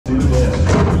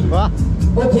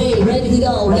Okay, ready to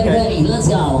go. Ready. Let's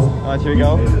go. Alright, here we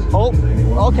go. Oh,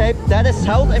 okay. That is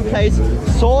held in place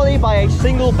solely by a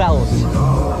single belt.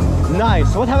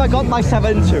 Nice. What have I got myself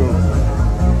into?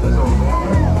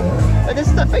 And this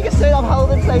is the biggest thing I'm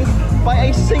held in place by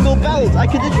a single belt. I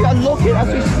can literally unlock it as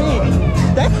we speak.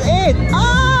 That's it.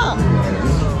 Ah!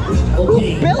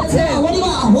 Okay. Who built it? What do you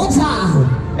want? What's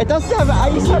that? It doesn't have an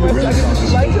ice hammer. I can just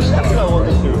slide to step if I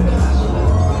wanted to.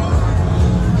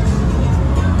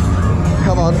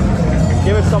 Come on.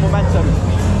 Give it some momentum.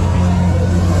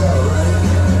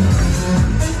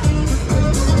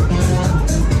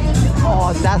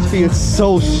 Oh, that feels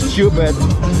so stupid.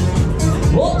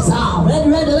 Whoops, ready,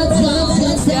 let's go,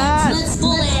 let's dance, let's do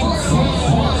it.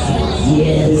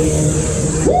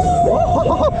 Yes.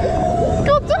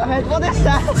 God damn it, what is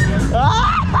that?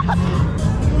 Ah!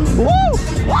 Woo!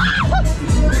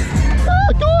 Oh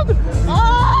God!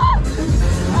 Ah!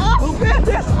 Ah! Who built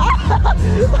this? Ah!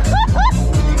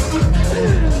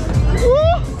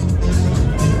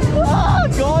 Oh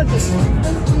God!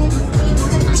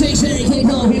 Shake, here we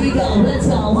go, let's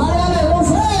go.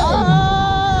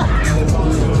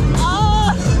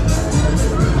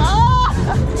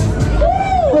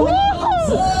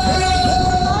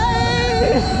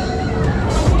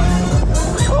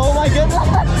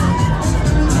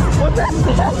 What's that? What is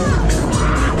that?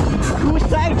 Who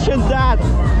sanctioned that?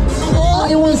 Oh,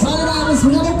 it was $100.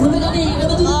 We gotta put it on it.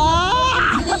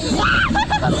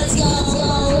 Let's go.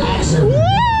 Action. Woo!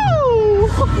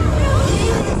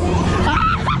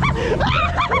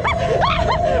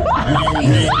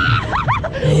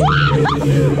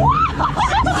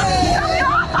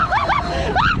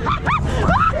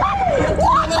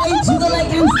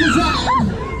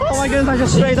 Oh my goodness, I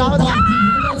just straight out. Oh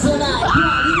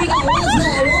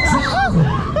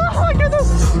my goodness!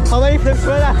 How many flips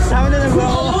were that? 7 in a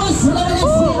row.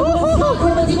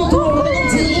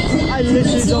 I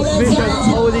literally just visioned.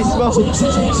 Holy smokes.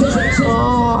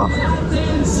 Oh.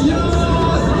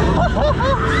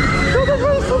 That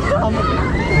was so dumb.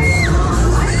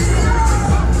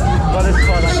 But it's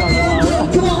fun, I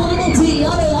can't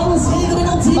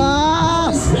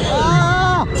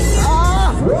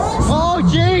Oh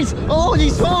jeez! Holy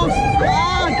smokes! Oh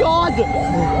God!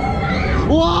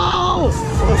 Wow!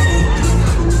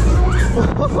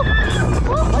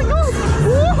 Oh my God!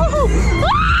 Whoa!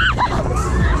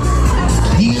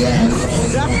 Yes!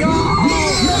 Let's go!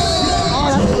 Oh,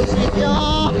 that's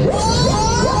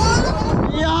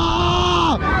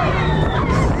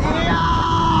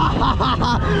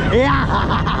yeah!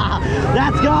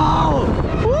 Let's go!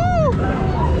 Woo!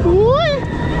 Woo!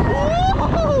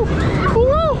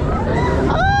 Woo!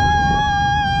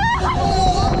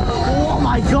 Oh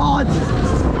my God!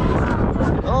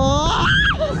 Oh!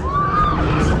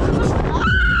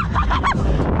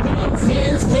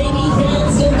 Dance, baby,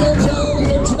 dance, let's go,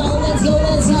 let's go.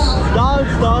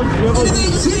 Dance,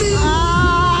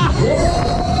 ah!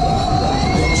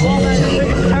 Oh man, this thing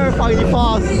is terrifyingly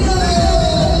fast.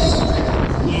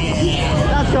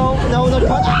 Let's go. No, not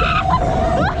fast.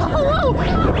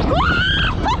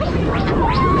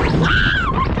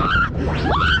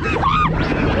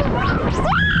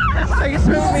 This thing is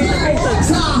swimming me in the faces.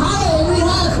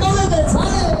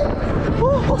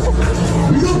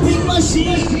 Looping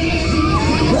machine.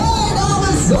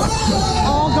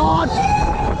 Oh God!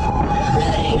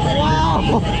 Wow!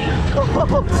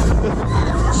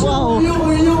 Wow!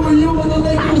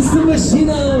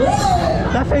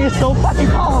 That thing is so fucking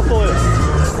powerful!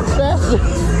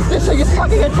 This thing is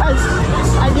fucking intense!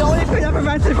 And the only thing that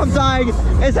prevents it from dying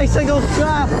is a single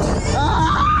strap!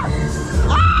 Ah!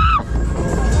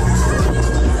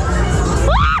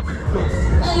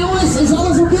 Is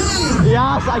alles okay?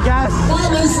 Yes, I guess!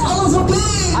 Is alles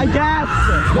okay? I guess!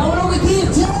 Now we're on the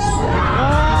gift,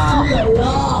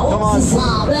 Come on!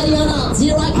 Ready or not?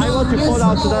 Here I come. I want to fall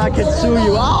out so that I can sue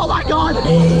you! Oh my God!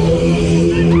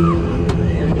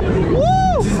 Woo!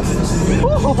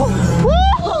 Woo!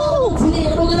 Woo! Today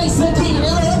we're gonna expect it.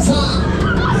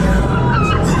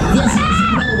 Yes,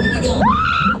 here we go.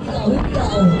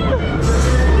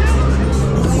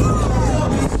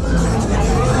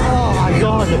 Oh my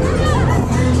God!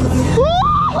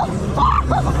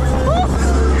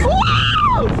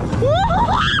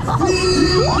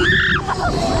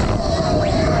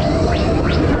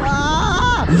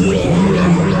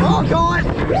 Oh God!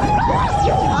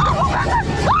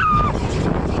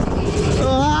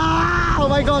 Oh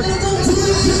my God!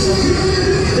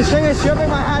 This thing is stripping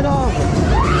my head off!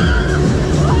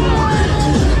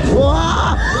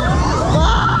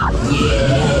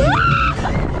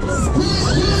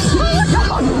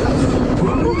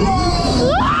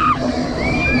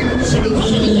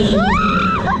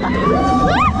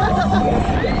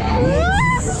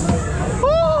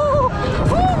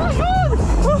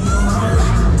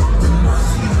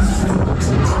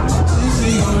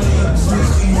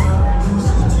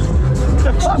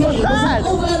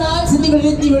 over en uit. Nieuwe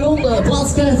rit, nieuwe ronde.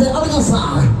 Plaaskaarten,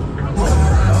 Al-Nassar.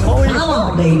 Holy Come on,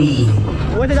 fuck. baby.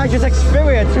 What did I just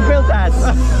experience? Who built that?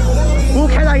 Who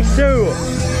can I sue?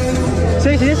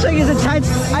 Seriously, this thing is intense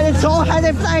and it's all held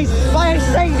in place by a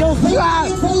single strap.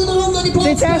 Volgende ronde, die Dit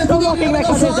is plaaskaarten. the locking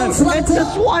mechanism. It's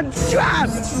just one strap.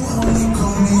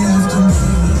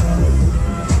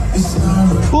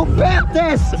 Who built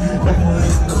this?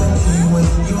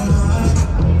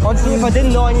 Honestly, if I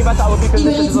didn't know any better, I would be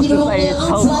convinced this was just a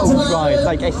self-owned ride,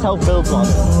 like a self-built one.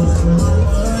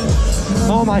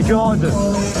 Oh my god.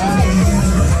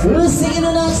 We're singing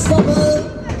the next number.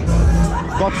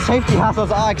 God, safety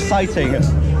hazards are exciting.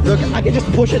 Look, I can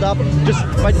just push it up just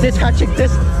by detaching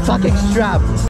this fucking strap.